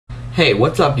Hey,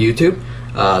 what's up YouTube?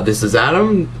 This is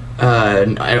Adam,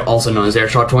 also known as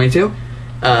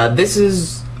Airshot22. This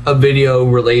is a video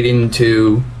relating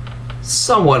to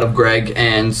somewhat of Greg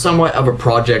and somewhat of a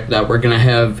project that we're going to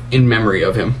have in memory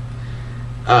of him.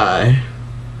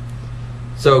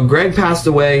 So Greg passed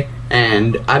away,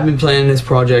 and I've been planning this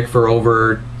project for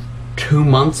over 2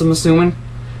 months, I'm assuming,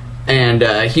 and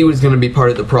he was going to be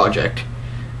part of the project.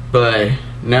 But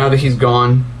now that he's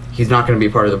gone, he's not going to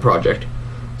be part of the project.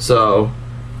 So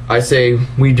I say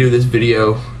we do this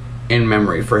video in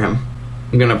memory for him.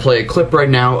 I'm going to play a clip right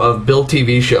now of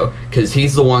Billtvshow, because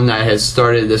he's the one that has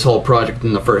started this whole project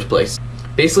in the first place.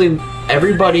 Basically,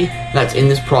 everybody that's in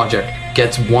this project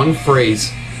gets one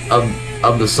phrase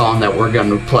of the song that we're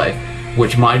going to play,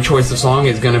 which my choice of song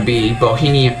is going to be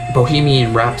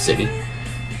Bohemian Rhapsody.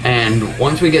 And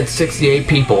once we get 68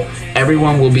 people,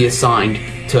 everyone will be assigned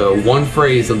to one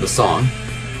phrase of the song,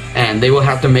 and they will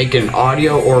have to make an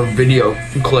audio or video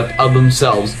clip of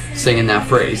themselves singing that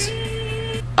phrase.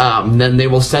 Then they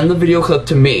will send the video clip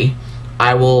to me.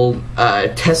 I will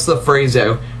test the phrase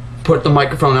out, put the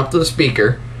microphone up to the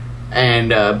speaker,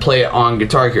 and play it on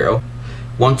Guitar Hero.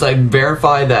 Once I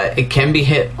verify that it can be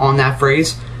hit on that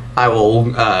phrase, I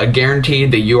will guarantee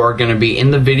that you are going to be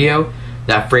in the video.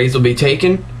 That phrase will be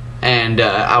taken, and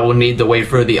I will need to wait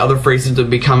for the other phrases to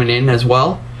be coming in as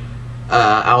well.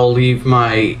 I'll leave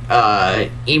my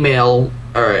email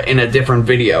in a different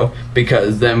video,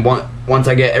 because then once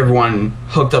I get everyone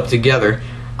hooked up together,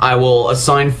 I will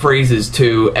assign phrases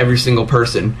to every single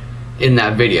person in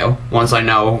that video once I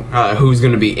know who's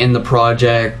going to be in the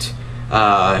project,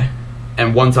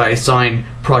 and once I assign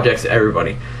projects to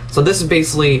everybody. So this is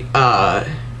basically,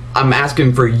 I'm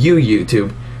asking for you,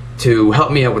 YouTube, to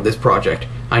help me out with this project.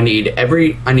 I need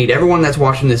everyone that's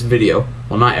watching this video,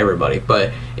 well, not everybody,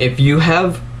 but if you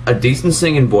have a decent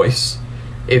singing voice,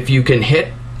 if you can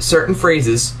hit certain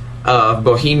phrases of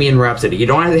Bohemian Rhapsody, you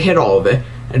don't have to hit all of it,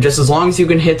 and just as long as you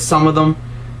can hit some of them,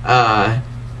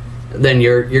 then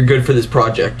you're good for this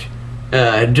project.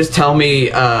 Just tell me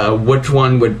which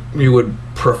one you would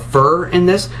prefer in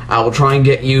this. I will try and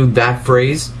get you that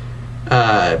phrase,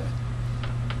 but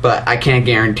I can't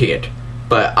guarantee it.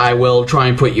 But I will try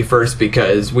and put you first,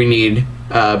 because we need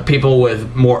people with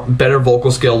better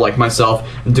vocal skill like myself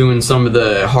doing some of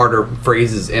the harder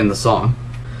phrases in the song.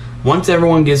 Once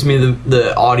everyone gives me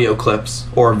the audio clips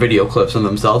or video clips of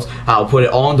themselves, I'll put it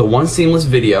all into one seamless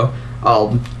video.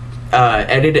 I'll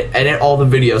edit all the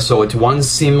videos so it's one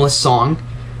seamless song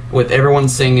with everyone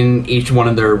singing each one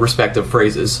of their respective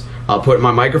phrases. I'll put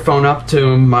my microphone up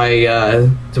to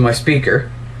my speaker,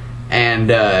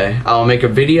 and I'll make a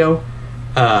video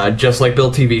just like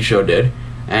Billtvshow did,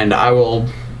 and I will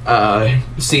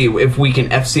see if we can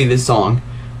FC this song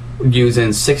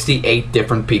using 68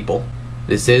 different people.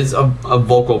 This is a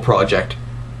vocal project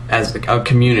as a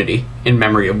community in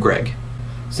memory of Greg.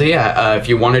 So yeah, if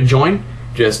you want to join,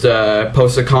 just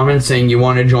post a comment saying you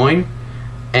want to join,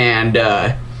 and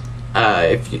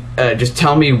if you, just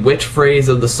tell me which phrase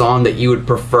of the song that you would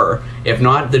prefer. If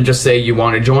not, then just say you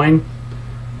want to join,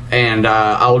 and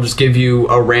I'll just give you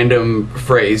a random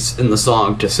phrase in the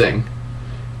song to sing.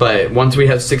 But once we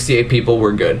have 68 people,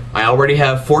 we're good. I already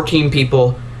have 14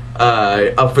 people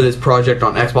up for this project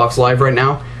on Xbox Live right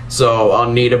now, so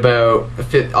I'll need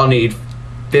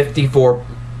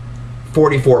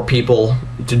 44 people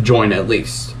to join at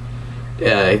least.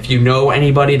 If you know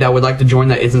anybody that would like to join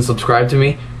that isn't subscribed to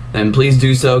me, then please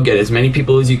do so. Get as many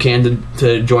people as you can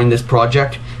to join this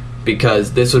project,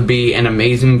 because this would be an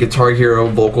amazing Guitar Hero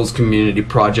vocals community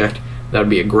project that would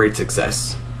be a great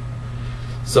success.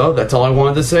 So that's all I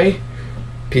wanted to say.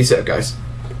 Peace out, guys.